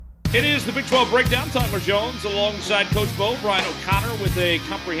It is the Big 12 Breakdown. Tyler Jones alongside Coach Bo, Brian O'Connor with a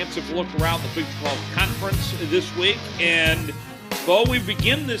comprehensive look around the Big 12 Conference this week. And, Bo, we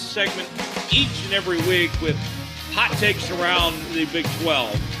begin this segment each and every week with hot takes around the Big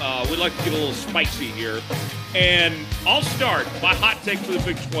 12. We like to get a little spicy here. And I'll start my hot take for the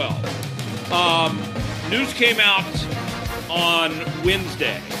Big 12. News came out on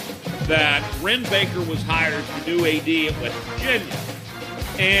Wednesday that Wren Baker was hired as the new AD at West Virginia.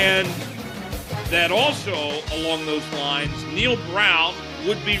 And that also, along those lines, Neal Brown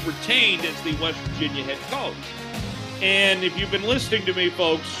would be retained as the West Virginia head coach. And if you've been listening to me,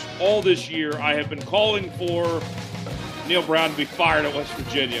 folks, all this year, I have been calling for Neal Brown to be fired at West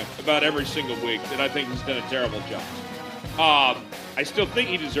Virginia about every single week, and I think he's done a terrible job. I still think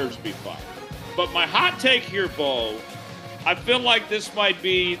he deserves to be fired. But my hot take here, Bo, I feel like this might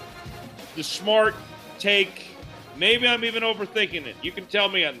be the smart take. Maybe I'm even overthinking it. You can tell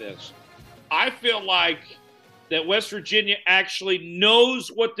me on this. I feel like that West Virginia actually knows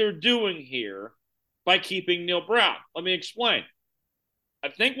what they're doing here by keeping Neal Brown. Let me explain. I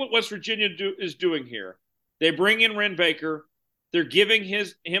think what West Virginia is doing here, they bring in Wren Baker. They're giving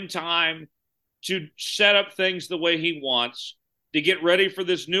him time to set up things the way he wants, to get ready for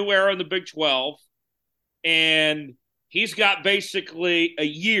this new era in the Big 12. And he's got basically a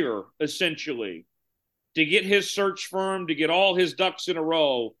year, essentially, to get his search firm, to get all his ducks in a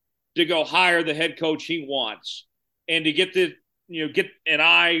row, to go hire the head coach he wants, and to get an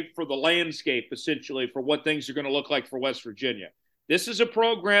eye for the landscape, essentially, for what things are going to look like for West Virginia. This is a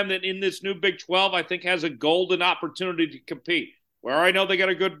program that in this new Big 12, I think has a golden opportunity to compete. Where I know they got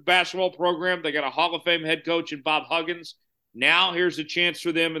a good basketball program, they got a Hall of Fame head coach in Bob Huggins. Now here's a chance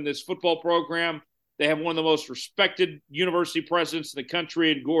for them in this football program. They have one of the most respected university presidents in the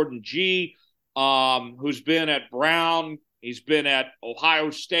country in Gordon Gee, who's been at Brown. He's been at Ohio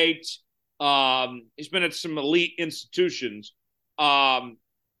State. He's been at some elite institutions. Even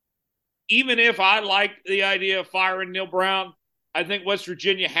if I like the idea of firing Neal Brown, I think West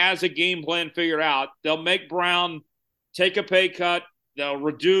Virginia has a game plan figured out. They'll make Brown take a pay cut. They'll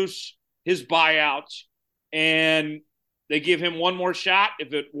reduce his buyouts, and they give him one more shot.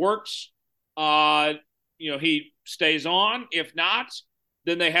 If it works, he stays on. If not,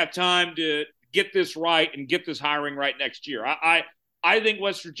 then they have time to get this right and get this hiring right next year. I think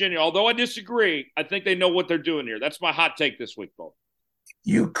West Virginia, although I disagree, I think they know what they're doing here. That's my hot take this week, Bo.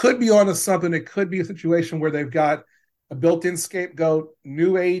 You could be onto something. It could be a situation where they've got a built-in scapegoat.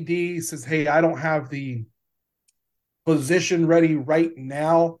 New AD says, hey, I don't have the position ready right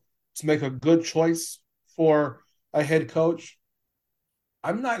now to make a good choice for a head coach.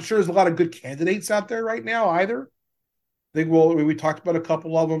 I'm not sure there's a lot of good candidates out there right now either. I think we talked about a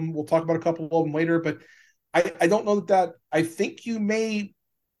couple of them. We'll talk about a couple of them later, but I don't know that I think I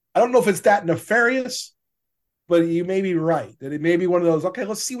don't know if it's that nefarious, but you may be right. That it may be one of those, okay,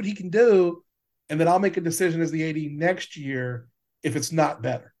 let's see what he can do, and then I'll make a decision as the AD next year if it's not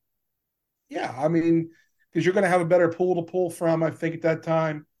better. Yeah, I mean, because you're going to have a better pool to pull from, I think, at that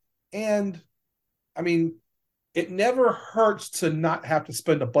time. And, I mean, it never hurts to not have to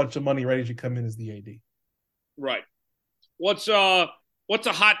spend a bunch of money right as you come in as the AD. Right. What's a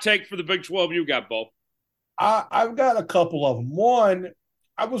hot take for the Big 12 you got, Bo? I've got a couple of them. One,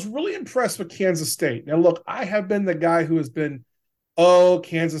 I was really impressed with Kansas State. Now, look, I have been the guy who has been,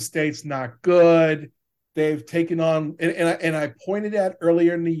 Kansas State's not good. They've taken on, and I pointed at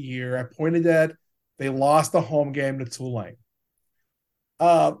earlier in the year, they lost the home game to Tulane.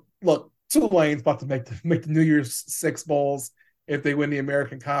 Look, Tulane's about to make the New Year's Six Bowls if they win the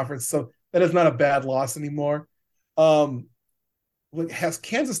American Conference, so that is not a bad loss anymore.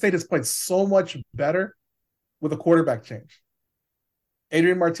 Kansas State has played so much better with a quarterback change.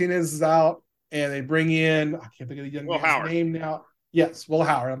 Adrian Martinez is out, and they bring in, I can't think of the young man's name now. Yes, Will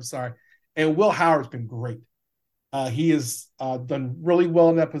Howard, I'm sorry. And Will Howard's been great. He has done really well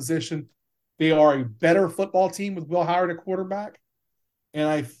in that position. They are a better football team with Will Howard at quarterback. And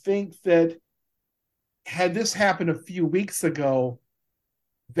I think that had this happened a few weeks ago,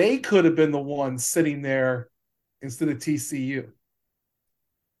 they could have been the ones sitting there instead of TCU.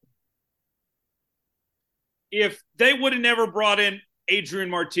 If they would have never brought in Adrian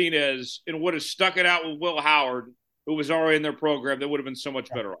Martinez and would have stuck it out with Will Howard, who was already in their program, they would have been so much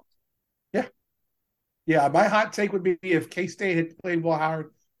better off. Yeah. Yeah, my hot take would be if K-State had played Will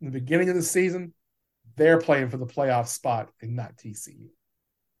Howard in the beginning of the season, they're playing for the playoff spot and not TCU.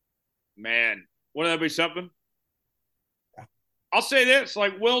 Man, wouldn't that be something? Yeah. I'll say this,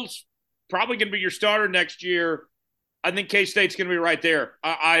 Will's probably going to be your starter next year. I think K-State's going to be right there.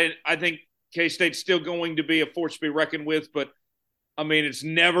 I think K-State's still going to be a force to be reckoned with, but I mean, it's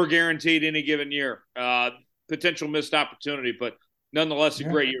never guaranteed any given year. Potential missed opportunity, but nonetheless, a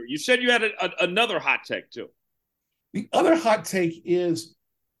great year. You said you had another hot take, too. The other hot take is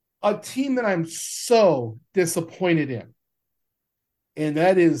a team that I'm so disappointed in. And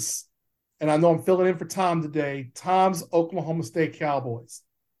that is, and I know I'm filling in for Tom today, Tom's Oklahoma State Cowboys.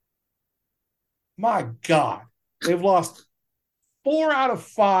 My God, they've lost 4 out of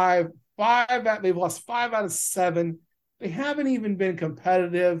 5, they've lost 5 out of 7. They haven't even been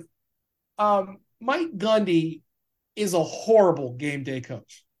competitive. Mike Gundy is a horrible game day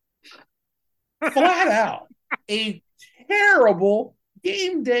coach. Flat out, a terrible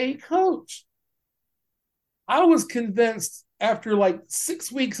game day coach. I was convinced after like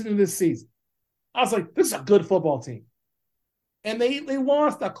 6 weeks into this season, I was like, this is a good football team. And they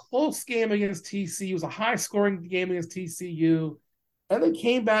lost a close game against TCU. It was a high-scoring game against TCU. And they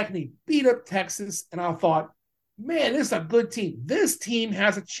came back and they beat up Texas. And I thought, man, this is a good team. This team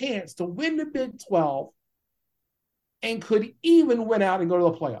has a chance to win the Big 12 and could even win out and go to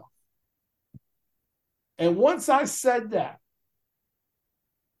the playoff. And once I said that,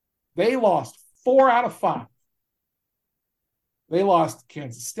 they lost 4 out of 5. They lost to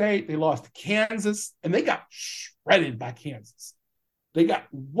Kansas State. They lost to Kansas. And they got shredded by Kansas. They got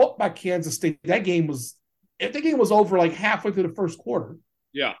whooped by Kansas State. That game was over like halfway through the first quarter.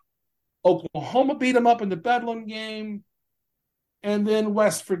 Yeah. Oklahoma beat them up in the Bedlam game. And then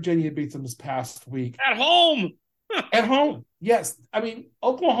West Virginia beat them this past week. At home. At home. Yes. I mean,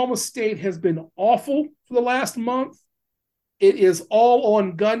 Oklahoma State has been awful for the last month. It is all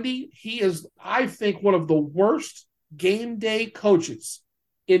on Gundy. He is, I think, one of the worst game day coaches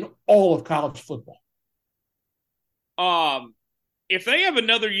in all of college football. If they have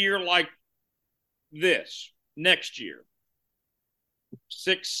another year like this next year,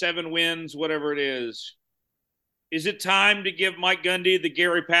 6, 7 wins, whatever it is it time to give Mike Gundy the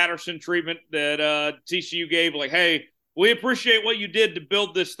Gary Patterson treatment that TCU gave? Like, hey, we appreciate what you did to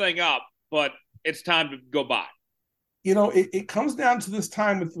build this thing up, but it's time to go by. You know, it comes down to this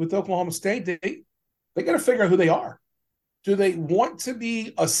time with Oklahoma State. They got to figure out who they are. Do they want to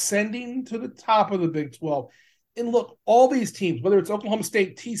be ascending to the top of the Big 12? And look, all these teams, whether it's Oklahoma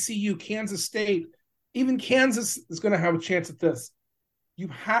State, TCU, Kansas State, even Kansas is going to have a chance at this. You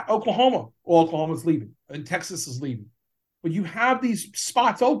have Oklahoma. Well, Oklahoma's leaving, and Texas is leaving. But you have these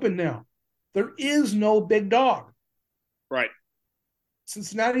spots open now. There is no big dog. Right.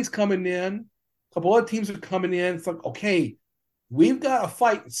 Cincinnati's coming in. A couple other teams are coming in. It's like, okay, we've got to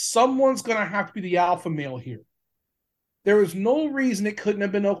fight. Someone's going to have to be the alpha male here. There is no reason it couldn't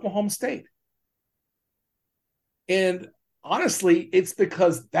have been Oklahoma State. And honestly, it's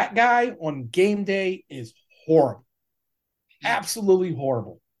because that guy on game day is horrible. Absolutely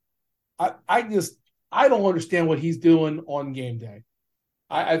horrible. I don't understand what he's doing on game day.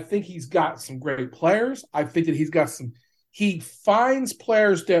 I think he's got some great players. I think that he finds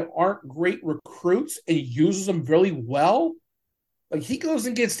players that aren't great recruits and he uses them really well. Like, he goes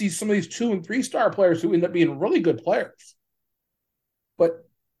and gets some of these 2- and 3-star players who end up being really good players. But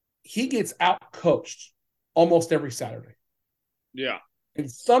he gets out-coached almost every Saturday. Yeah. And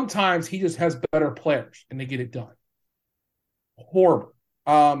sometimes he just has better players and they get it done. Horrible.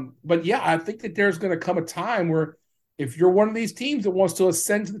 But yeah, I think that there's going to come a time where if you're one of these teams that wants to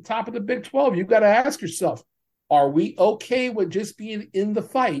ascend to the top of the Big 12, you've got to ask yourself, are we okay with just being in the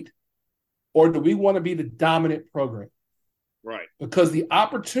fight, or do we want to be the dominant program? Right. Because the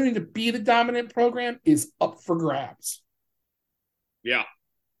opportunity to be the dominant program is up for grabs. Yeah,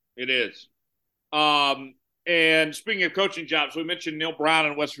 it is. And speaking of coaching jobs, we mentioned Neal Brown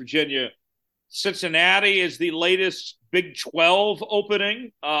in West Virginia. Cincinnati is the latest Big 12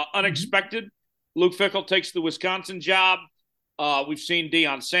 opening, unexpected. Luke Fickell takes the Wisconsin job. We've seen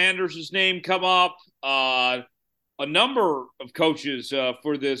Deion Sanders' name come up. A number of coaches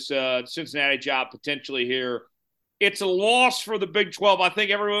for this Cincinnati job potentially here. It's a loss for the Big 12. I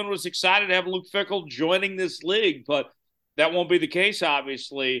think everyone was excited to have Luke Fickell joining this league, but that won't be the case,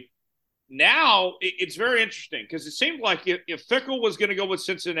 obviously. Now, it's very interesting because it seemed like if Fickell was going to go with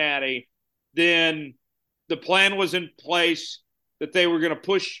Cincinnati, then the plan was in place that they were going to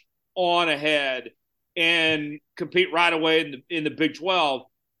push on ahead and compete right away in the Big 12.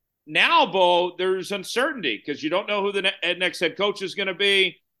 Now, Bo, there's uncertainty because you don't know who the next head coach is going to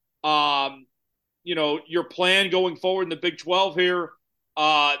be. Your plan going forward in the Big 12 here.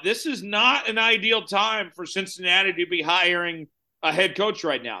 This is not an ideal time for Cincinnati to be hiring a head coach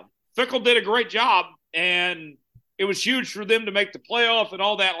right now. Fickell did a great job, and it was huge for them to make the playoff and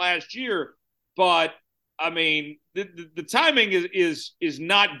all that last year. But, I mean, the timing is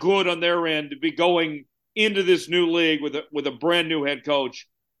not good on their end to be going into this new league with a brand new head coach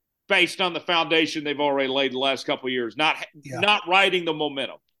based on the foundation they've already laid the last couple of years, Yeah. not riding the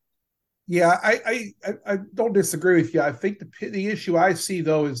momentum. Yeah, I don't disagree with you. I think the issue I see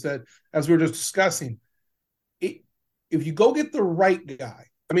though is that, as we were just discussing, it, if you go get the right guy,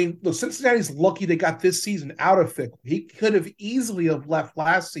 I mean, look, Cincinnati's lucky they got this season out of Fickell. He could have easily have left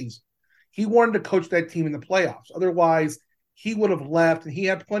last season. He wanted to coach that team in the playoffs. Otherwise, he would have left, and he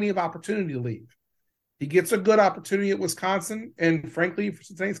had plenty of opportunity to leave. He gets a good opportunity at Wisconsin, and frankly, for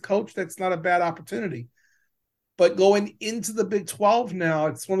Cincinnati's coach, that's not a bad opportunity. But going into the Big 12 now,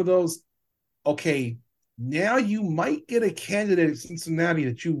 it's one of those, okay, now you might get a candidate at Cincinnati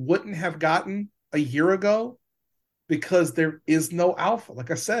that you wouldn't have gotten a year ago because there is no alpha.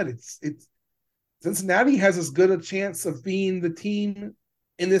 Like I said, it's Cincinnati has as good a chance of being the team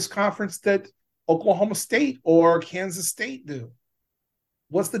in this conference that Oklahoma State or Kansas State do.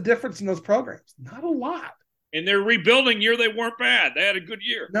 What's the difference in those programs? Not a lot. In their rebuilding year, they weren't bad. They had a good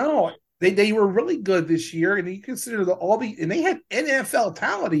year. No, they were really good this year, and you consider and they had NFL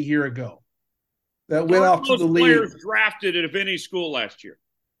talent a year ago that went off to the league. Players drafted at any school last year.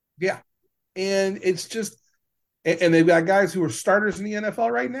 Yeah, and it's just, and they've got guys who are starters in the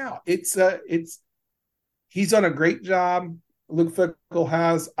NFL right now. He's done a great job. Luke Fickell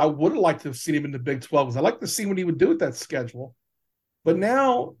has. I would have liked to have seen him in the Big 12 because I like to see what he would do with that schedule. But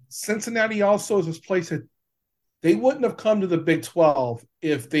now Cincinnati also is this place that they wouldn't have come to the Big 12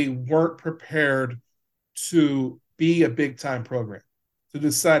 if they weren't prepared to be a big-time program, to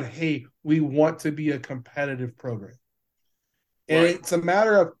decide, hey, we want to be a competitive program. And right. It's a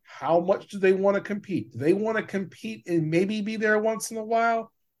matter of how much do they want to compete? Do they want to compete and maybe be there once in a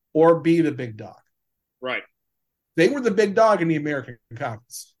while or be the big dog? Right. They were the big dog in the American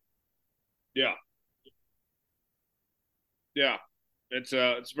Conference. Yeah. Yeah. It's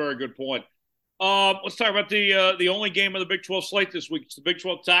a very good point. Let's talk about the only game of the Big 12 slate this week. It's the Big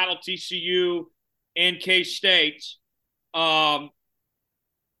 12 title, TCU and K-State.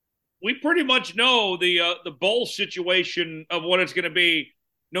 We pretty much know the bowl situation of what it's going to be.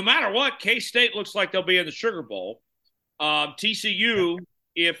 No matter what, K-State looks like they'll be in the Sugar Bowl. TCU,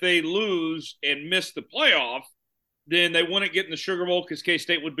 if they lose and miss the playoff, then they wouldn't get in the Sugar Bowl because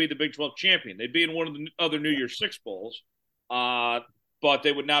K-State would be the Big 12 champion. They'd be in one of the other New Year's Six bowls, but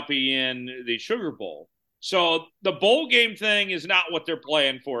they would not be in the Sugar Bowl. So the bowl game thing is not what they're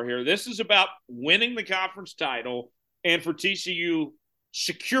playing for here. This is about winning the conference title and for TCU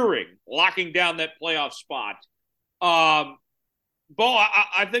locking down that playoff spot. Bo,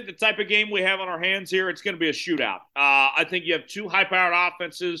 I think the type of game we have on our hands here, it's going to be a shootout. I think you have two high-powered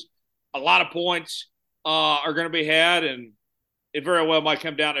offenses. A lot of points are going to be had, and it very well might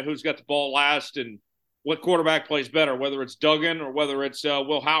come down to who's got the ball last and what quarterback plays better, whether it's Duggan or whether it's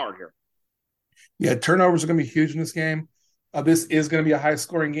Will Howard here. Yeah, turnovers are going to be huge in this game. This is going to be a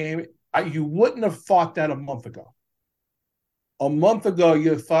high-scoring game. You wouldn't have thought that a month ago. A month ago,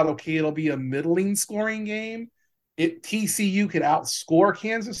 you thought, okay, it'll be a middling scoring game. TCU could outscore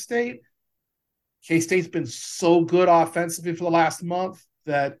Kansas State. K-State's been so good offensively for the last month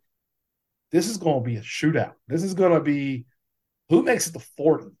that this is going to be a shootout. This is going to be who makes it to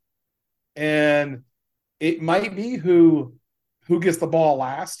 40. And it might be who gets the ball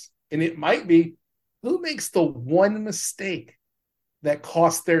last, and it might be who makes the one mistake that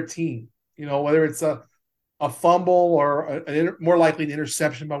costs their team. You know, whether it's a fumble or more likely an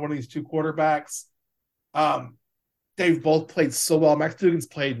interception by one of these two quarterbacks. They've both played so well. Max Duggan's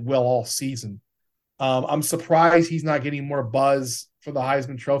played well all season. I'm surprised he's not getting more buzz for the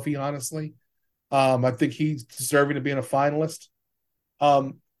Heisman Trophy, honestly. I think he's deserving of being a finalist.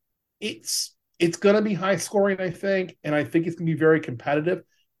 It's going to be high scoring, I think, and I think it's going to be very competitive.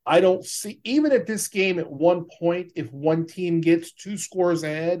 I don't see, even at this game at one point, if one team gets 2 scores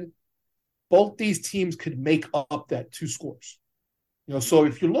ahead, both these teams could make up that 2 scores. You know, so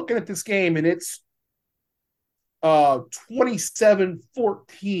if you're looking at this game and it's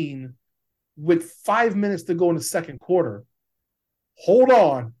 27-14 with 5 minutes to go in the second quarter, hold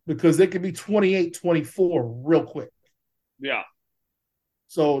on, because it could be 28-24 real quick. Yeah.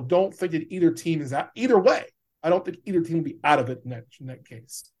 So don't think that either team is out. Either way, I don't think either team will be out of it in that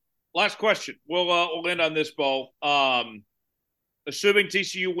case. Last question. We'll end on this, Bo. Assuming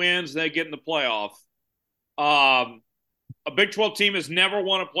TCU wins, they get in the playoff. A Big 12 team has never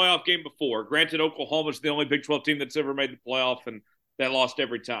won a playoff game before. Granted, Oklahoma's the only Big 12 team that's ever made the playoff, and they lost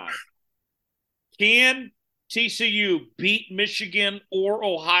every time. Can TCU beat Michigan or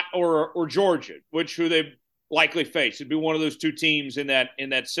Ohio or Georgia, who they likely face? It'd be one of those two teams in that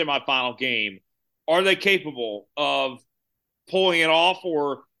semifinal game. Are they capable of pulling it off,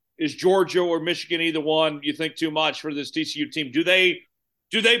 or Is Georgia or Michigan, either one, you think too much for this TCU team? Do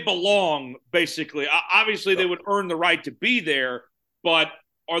they belong, basically? Obviously, they would earn the right to be there, but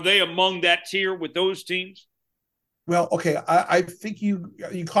are they among that tier with those teams? Well, okay, I think you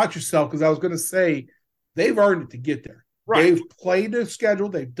caught yourself, because I was going to say they've earned it to get there. Right. They've played their schedule.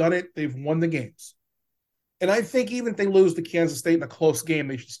 They've done it. They've won the games. And I think even if they lose to Kansas State in a close game,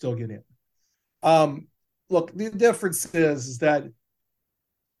 they should still get in. Look, the difference is that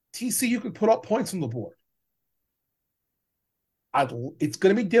TCU can put up points on the board. It's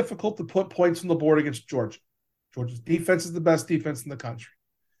going to be difficult to put points on the board against Georgia. Georgia's defense is the best defense in the country.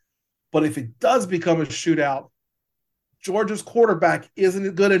 But if it does become a shootout, Georgia's quarterback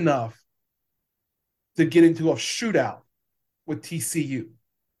isn't good enough to get into a shootout with TCU.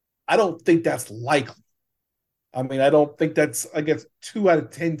 I don't think that's likely. I mean, I don't think that's, I guess, 2 out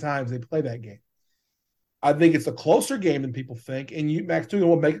of 10 times they play that game. I think it's a closer game than people think, and Max Duggan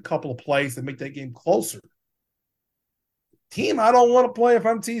will make a couple of plays that make that game closer. Team I don't want to play if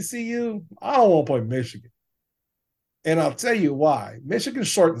I'm TCU, I don't want to play Michigan. And I'll tell you why. Michigan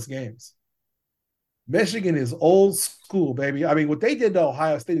shortens games. Michigan is old school, baby. I mean, what they did to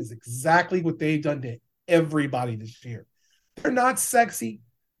Ohio State is exactly what they've done to everybody this year. They're not sexy.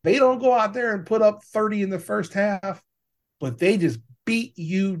 They don't go out there and put up 30 in the first half, but they just beat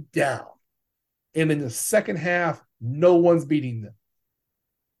you down. And in the second half, no one's beating them.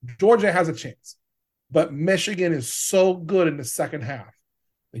 Georgia has a chance, but Michigan is so good in the second half.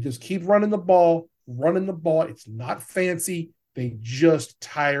 They just keep running the ball. It's not fancy. They just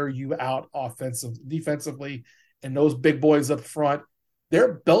tire you out defensively, and those big boys up front,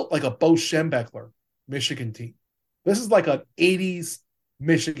 they're built like a Bo Schembechler Michigan team. This is like an 80s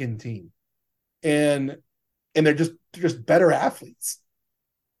Michigan team, and they're just better athletes.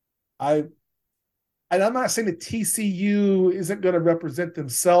 I'm not saying that TCU isn't going to represent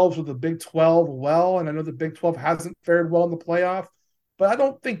themselves with the Big 12 well, and I know the Big 12 hasn't fared well in the playoff, but I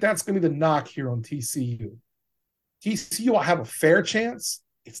don't think that's going to be the knock here on TCU. TCU will have a fair chance.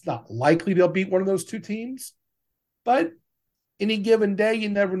 It's not likely they'll beat one of those two teams, but any given day, you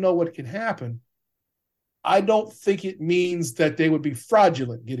never know what can happen. I don't think it means that they would be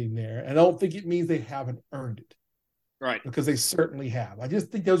fraudulent getting there. I don't think it means they haven't earned it. Right. Because they certainly have. I just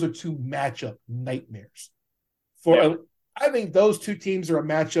think those are two matchup nightmares. I think those two teams are a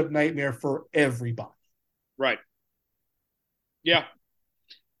matchup nightmare for everybody. Right. Yeah.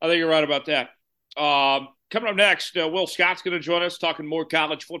 I think you're right about that. Coming up next, Will Scott's going to join us talking more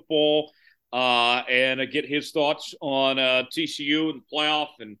college football and get his thoughts on TCU and the playoff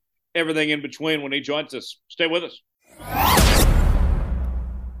and everything in between when he joins us. Stay with us.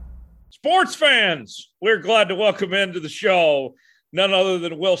 Sports fans, we're glad to welcome into the show none other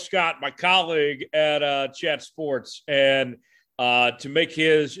than Will Scott, my colleague at Chat Sports, and to make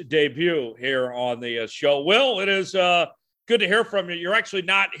his debut here on the show. Will, it is good to hear from you. You're actually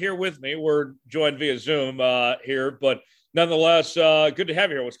not here with me. We're joined via Zoom here, but nonetheless, good to have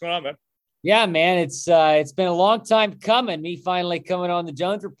you here. What's going on, man? Yeah, man, it's been a long time coming, me finally coming on the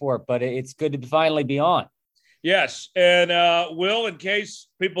Jones Report, but it's good to finally be on. Yes, and Will, in case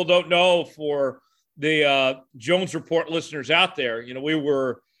people don't know, for the Jones Report listeners out there, you know,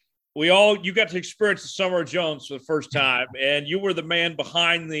 you got to experience the Summer of Jones for the first time, and you were the man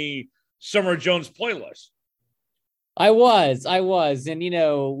behind the Summer of Jones playlist. I was, and you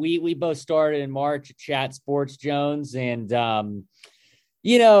know, we both started in March at Chat Sports Jones, and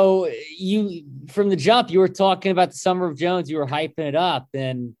you know, you from the jump, you were talking about the Summer of Jones, you were hyping it up,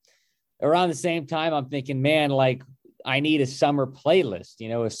 and around the same time, I'm thinking, man, like I need a summer playlist, you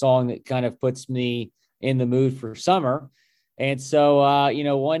know, a song that kind of puts me in the mood for summer. And so, you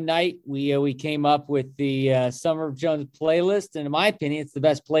know, one night we came up with the Summer of Jones playlist, and in my opinion, it's the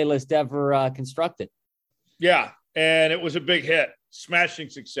best playlist ever constructed. Yeah. And it was a big hit, smashing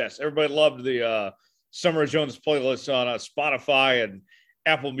success. Everybody loved the Summer of Jones playlist on Spotify and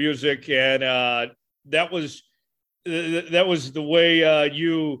Apple Music, and that was the way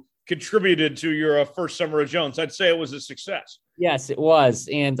you contributed to your first Summer of Jones. I'd say it was a success. Yes, it was,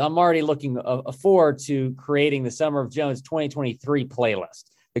 and I'm already looking forward to creating the Summer of Jones 2023 playlist.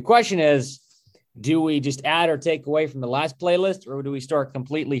 The question is, do we just add or take away from the last playlist, or do we start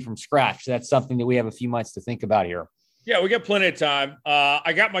completely from scratch? That's something that we have a few months to think about here. Yeah, we got plenty of time.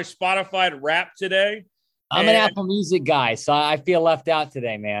 I got my Spotify Wrapped today. I'm an Apple Music guy, so I feel left out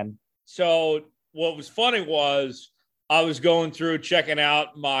today, man. So what was funny was I was going through checking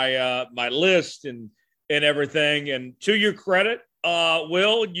out my my list and everything. And to your credit,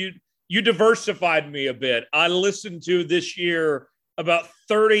 Will, you diversified me a bit. I listened to this year about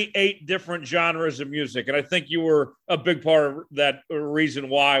 38 different genres of music. And I think you were a big part of that reason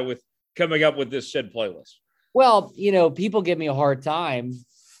why with coming up with this said playlist. Well, people give me a hard time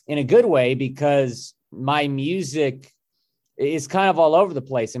in a good way because my music is kind of all over the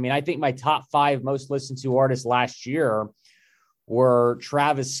place. I mean, I think my top 5 most listened to artists last year were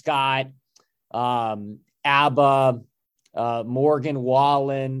Travis Scott, ABBA, Morgan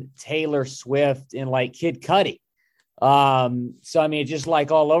Wallen, Taylor Swift, and like Kid Cudi. So, I mean, just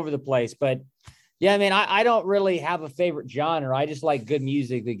like all over the place. But yeah, I mean, I don't really have a favorite genre. I just like good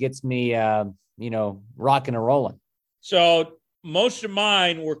music that gets me, rocking and rolling. So most of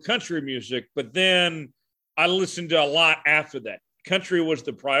mine were country music, but then I listened to a lot after that. Country was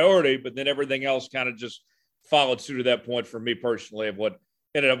the priority, but then everything else kind of just followed suit at that point for me personally of what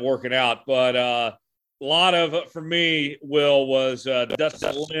ended up working out. But a lot of, for me, Will, was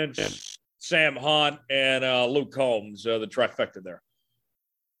Dustin Lynch, Sam Hunt, and Luke Combs, the trifecta there.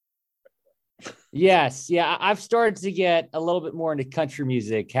 Yes. Yeah. I've started to get a little bit more into country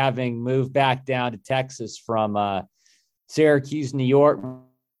music, having moved back down to Texas from Syracuse, New York,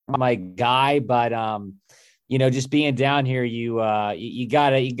 my guy. But, just being down here, you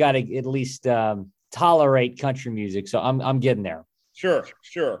gotta at least tolerate country music. So I'm getting there. Sure.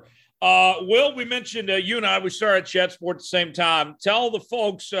 Will, we mentioned you and I, we started Chat Sport at the same time. Tell the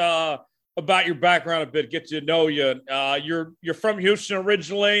folks about your background a bit, get to know you. You're from Houston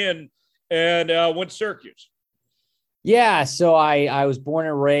originally and went to Syracuse. Yeah, so I was born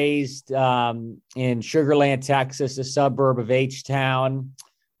and raised in Sugar Land, Texas, a suburb of H-Town.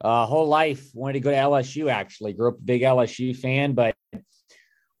 Whole life wanted to go to LSU, actually. Grew up a big LSU fan, but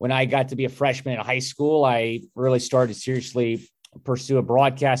when I got to be a freshman in high school, I really started to seriously pursue a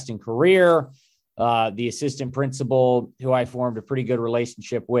broadcasting career. The assistant principal, who I formed a pretty good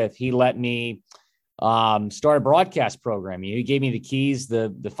relationship with, he let me start a broadcast program. He gave me the keys,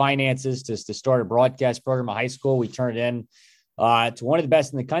 the finances to start a broadcast program in high school. We turned it in to one of the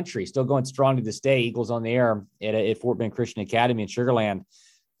best in the country, still going strong to this day, Eagles on the Air at Fort Bend Christian Academy in Sugar Land.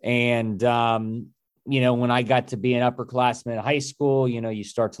 And, when I got to be an upperclassman in high school, you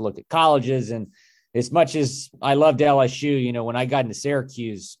start to look at colleges. And as much as I loved LSU, when I got into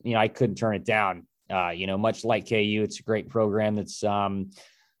Syracuse, I couldn't turn it down. Much like KU, it's a great program that's,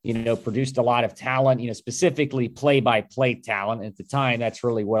 produced a lot of talent, specifically play-by-play talent. At the time, that's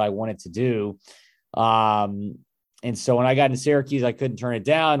really what I wanted to do. And so when I got into Syracuse, I couldn't turn it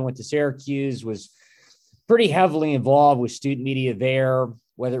down. Went to Syracuse, was pretty heavily involved with student media there,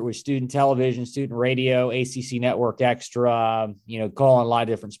 whether it was student television, student radio, ACC Network Extra, calling a lot of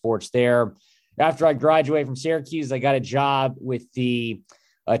different sports there. After I graduated from Syracuse, I got a job with the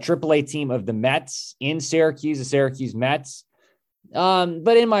AAA team of the Mets in Syracuse, the Syracuse Mets.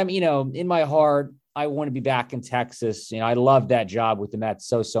 But in my heart, I want to be back in Texas. I loved that job with the Mets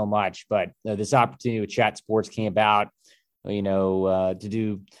so much. But this opportunity with Chat Sports came about, to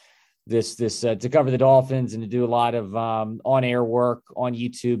do this to cover the Dolphins and to do a lot of on-air work on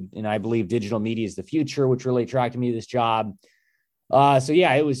YouTube. And I believe digital media is the future, which really attracted me to this job. So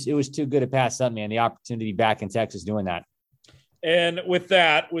yeah, it was too good to pass up, man. The opportunity to be back in Texas doing that. And with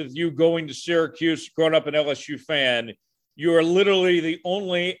that, with you going to Syracuse, growing up an LSU fan, you are literally the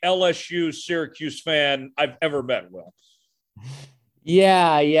only LSU Syracuse fan I've ever met, Will.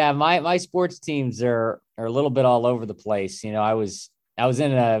 Yeah. My sports teams are a little bit all over the place. I was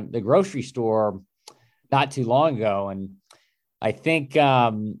in the grocery store not too long ago, and I think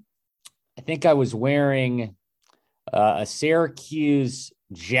I was wearing a Syracuse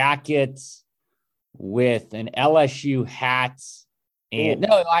jacket with an LSU hat. And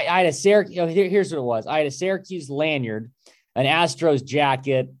I had a Syracuse. Here's what it was. I had a Syracuse lanyard, an Astros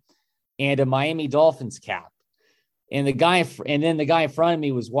jacket, and a Miami Dolphins cap. And the guy in front of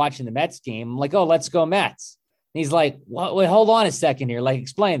me was watching the Mets game. I'm like, "Oh, let's go Mets." And he's like, "Wait, hold on a second here. Like,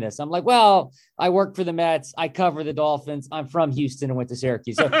 explain this." I'm like, "Well, I work for the Mets. I cover the Dolphins. I'm from Houston and went to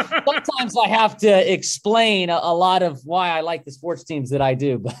Syracuse." So sometimes I have to explain a lot of why I like the sports teams that I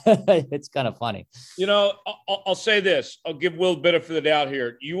do, but it's kind of funny. I'll say this. I'll give Will the benefit of the doubt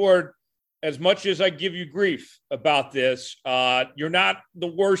here. You are, as much as I give you grief about this, you're not the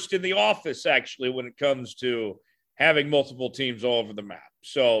worst in the office, actually, when it comes to having multiple teams all over the map.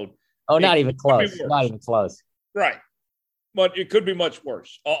 So, not even close. Not even close. Right. But it could be much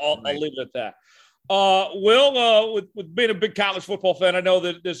worse. I'll leave it at that. Will, with being a big college football fan, I know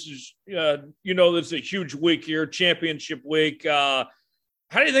that this is, this is a huge week here, championship week. How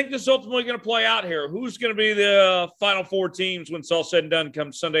do you think this is ultimately going to play out here? Who's going to be the Final Four teams when it's all said and done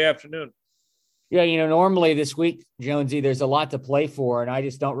come Sunday afternoon? Yeah, normally this week, Jonesy, there's a lot to play for, and I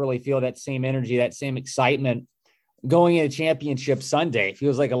just don't really feel that same energy, that same excitement going into championship Sunday. It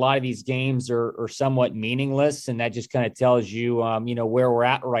feels like a lot of these games are somewhat meaningless, and that just kind of tells you, where we're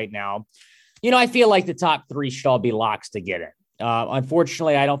at right now. I feel like the top three should all be locks to get it.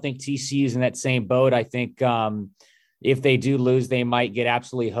 Unfortunately, I don't think TCU is in that same boat. I think if they do lose, they might get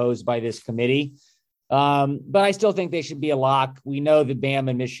absolutely hosed by this committee. But I still think they should be a lock. We know that Bama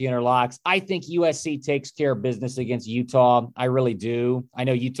and Michigan are locks. I think USC takes care of business against Utah. I really do. I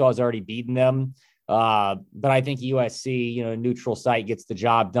know Utah's already beaten them. But I think USC, neutral site, gets the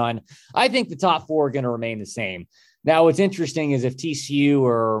job done. I think the top four are going to remain the same. Now, what's interesting is if TCU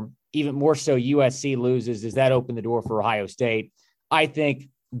or even more so USC loses, does that open the door for Ohio State? I think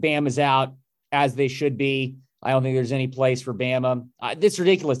Bama's out, as they should be. I don't think there's any place for Bama. It's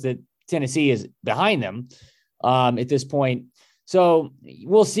ridiculous that Tennessee is behind them at this point. So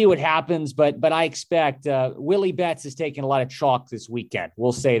we'll see what happens, but I expect Willie Betts is taking a lot of chalk this weekend.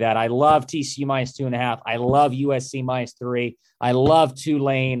 We'll say that. I love TCU -2.5. I love USC -3. I love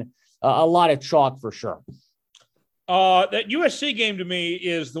Tulane. A lot of chalk for sure. That USC game to me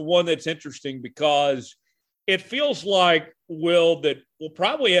is the one that's interesting because it feels like, Will, that we'll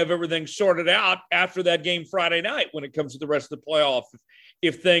probably have everything sorted out after that game Friday night when it comes to the rest of the playoff,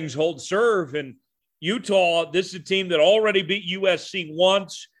 if things hold serve. And Utah, this is a team that already beat USC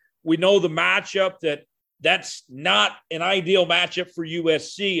once. We know the matchup, that's not an ideal matchup for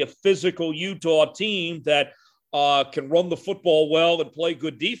USC, a physical Utah team that can run the football well and play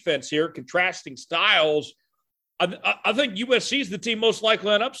good defense here, contrasting styles. I think USC is the team most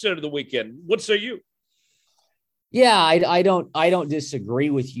likely on upset of the weekend. What say you? Yeah, I don't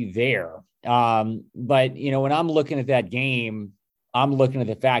disagree with you there. But when I'm looking at that game, I'm looking at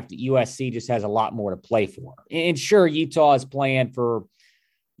the fact that USC just has a lot more to play for. And sure, Utah is playing for,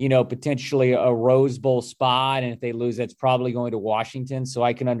 potentially a Rose Bowl spot. And if they lose, that's probably going to Washington. So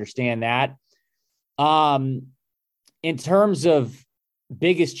I can understand that. In terms of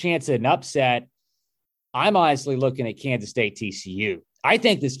biggest chance at an upset, I'm honestly looking at Kansas State TCU. I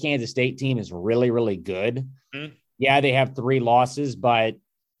think this Kansas State team is really, really good. Mm-hmm. Yeah, they have 3 losses, but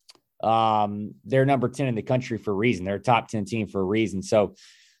they're number 10 in the country for a reason. They're a top 10 team for a reason. So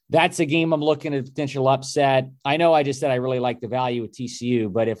that's a game I'm looking at potential upset. I know I just said I really like the value of TCU,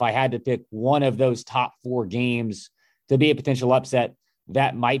 but if I had to pick one of those top 4 games to be a potential upset,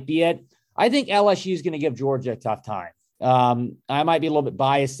 that might be it. I think LSU is going to give Georgia a tough time. I might be a little bit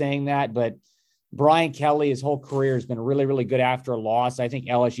biased saying that, but Brian Kelly, his whole career has been really, really good after a loss. I think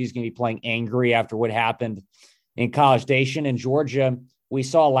LSU is going to be playing angry after what happened in College Station. And Georgia, we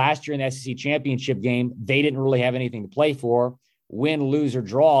saw last year in the SEC championship game, they didn't really have anything to play for. Win, lose, or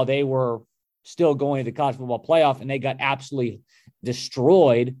draw, they were still going to the college football playoff, and they got absolutely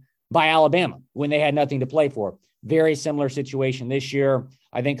destroyed by Alabama when they had nothing to play for. Very similar situation this year.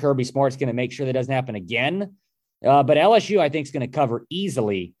 I think Kirby Smart's going to make sure that doesn't happen again. But LSU, I think, is going to cover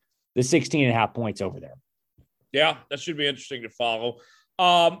easily the 16.5 points over there. Yeah, that should be interesting to follow.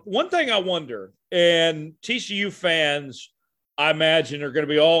 One thing I wonder, and TCU fans, I imagine, are going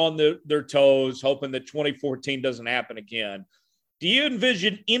to be all on their toes, hoping that 2014 doesn't happen again. Do you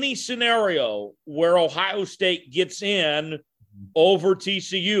envision any scenario where Ohio State gets in over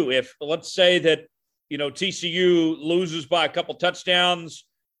TCU? If, let's say that, TCU loses by a couple touchdowns,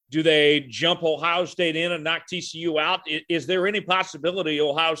 do they jump Ohio State in and knock TCU out? Is there any possibility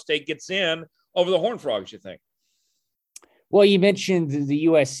Ohio State gets in over the Horned Frogs, you think? Well, you mentioned the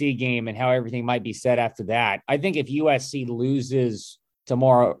USC game and how everything might be set after that. I think if USC loses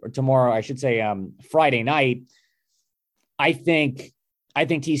tomorrow, I should say Friday night, I think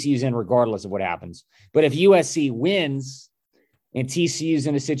TCU's in regardless of what happens. But if USC wins and TCU's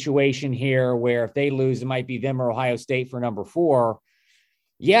in a situation here where if they lose, it might be them or Ohio State for number 4.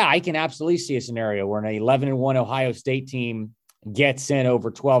 Yeah, I can absolutely see a scenario where an 11-1 Ohio State team gets in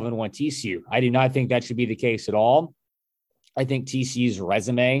over 12-1 TCU. I do not think that should be the case at all. I think TCU's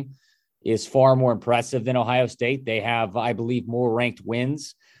resume is far more impressive than Ohio State. They have, I believe, more ranked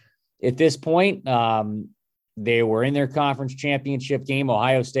wins at this point. They were in their conference championship game.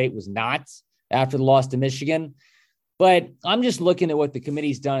 Ohio State was not after the loss to Michigan. But I'm just looking at what the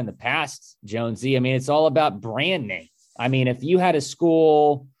committee's done in the past, Jonesy. I mean, it's all about brand name. I mean, if you had a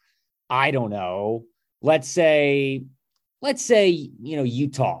school, I don't know, let's say,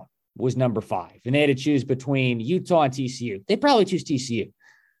 Utah was number 5 and they had to choose between Utah and TCU. They'd probably choose TCU.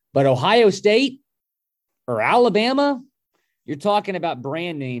 But Ohio State or Alabama, you're talking about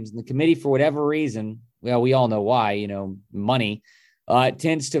brand names, and the committee, for whatever reason, well, we all know why, money,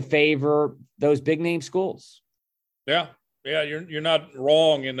 tends to favor those big name schools. Yeah, you're not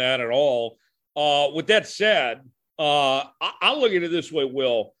wrong in that at all. With that said, I'll look at it this way,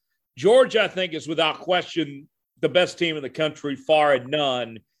 Will. Georgia, I think, is without question the best team in the country, far and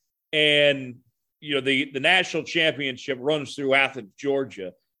none. And, the national championship runs through Athens,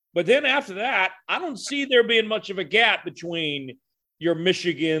 Georgia. But then after that, I don't see there being much of a gap between your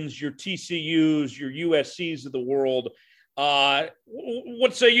Michigans, your TCUs, your USCs of the world.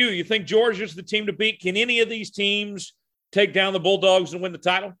 What say you? You think Georgia's the team to beat? Can any of these teams take down the Bulldogs and win the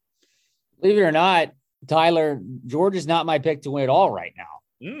title? Believe it or not, Tyler, Georgia's not my pick to win it all right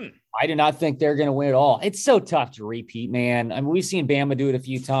now. I do not think they're going to win it all. It's so tough to repeat, man. I mean, we've seen Bama do it a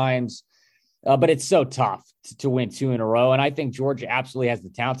few times, but it's so tough to win 2 in a row. And I think Georgia absolutely has the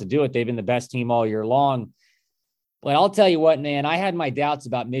talent to do it. They've been the best team all year long. But I'll tell you what, man, I had my doubts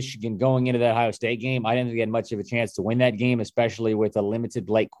about Michigan going into that Ohio State game. I didn't think they had much of a chance to win that game, especially with a limited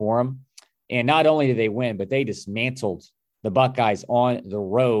Blake Corum. And not only did they win, but they dismantled the Buckeyes on the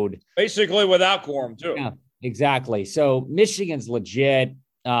road. Basically without Corum, too. Yeah, exactly. So Michigan's legit.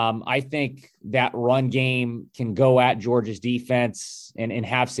 I think that run game can go at Georgia's defense and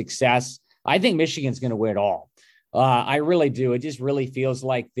have success. I think Michigan's going to win it all. I really do. It just really feels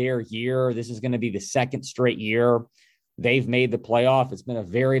like their year. This is going to be the second straight year they've made the playoff. It's been a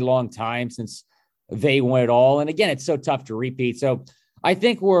very long time since they won it all. And again, it's so tough to repeat. So I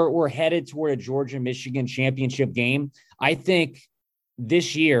think we're headed toward a Georgia-Michigan championship game. I think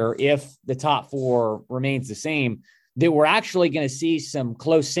this year, if the top 4 remains the same, that we're actually going to see some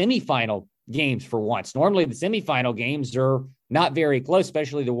close semifinal games for once. Normally the semifinal games are not very close,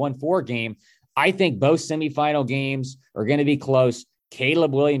 especially the 1-4 game. I think both semifinal games are going to be close.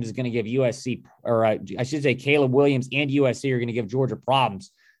 Caleb Williams is going to give USC, or I should say Caleb Williams and USC are going to give Georgia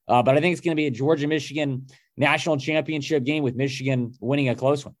problems. But I think it's going to be a Georgia-Michigan national championship game with Michigan winning a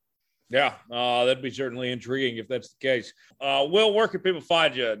close one. Yeah, that'd be certainly intriguing if that's the case. Will, where can people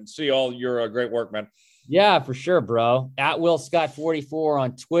find you and see all your great work, man? Yeah, for sure, bro. At Will Scott 44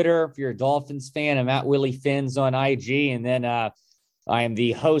 on Twitter. If you're a Dolphins fan, I'm at Willie Fins on IG. And then I am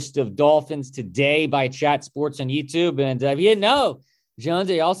the host of Dolphins Today by Chat Sports on YouTube. And if you didn't know, Jones,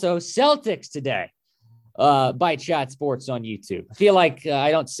 I also host Celtics Today by Chat Sports on YouTube. I feel like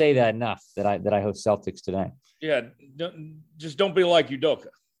I don't say that enough that I host Celtics Today. Yeah, don't be like Udoka.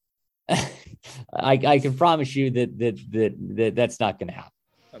 I can promise you that's not going to happen.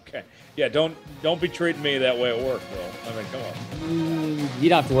 Okay. Yeah, don't be treating me that way at work, Will. I mean, come on. You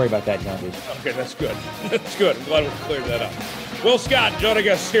don't have to worry about that, John. Okay, that's good. That's good. I'm glad we cleared that up. Will Scott joining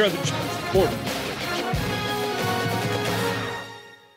us here on the Jones Report.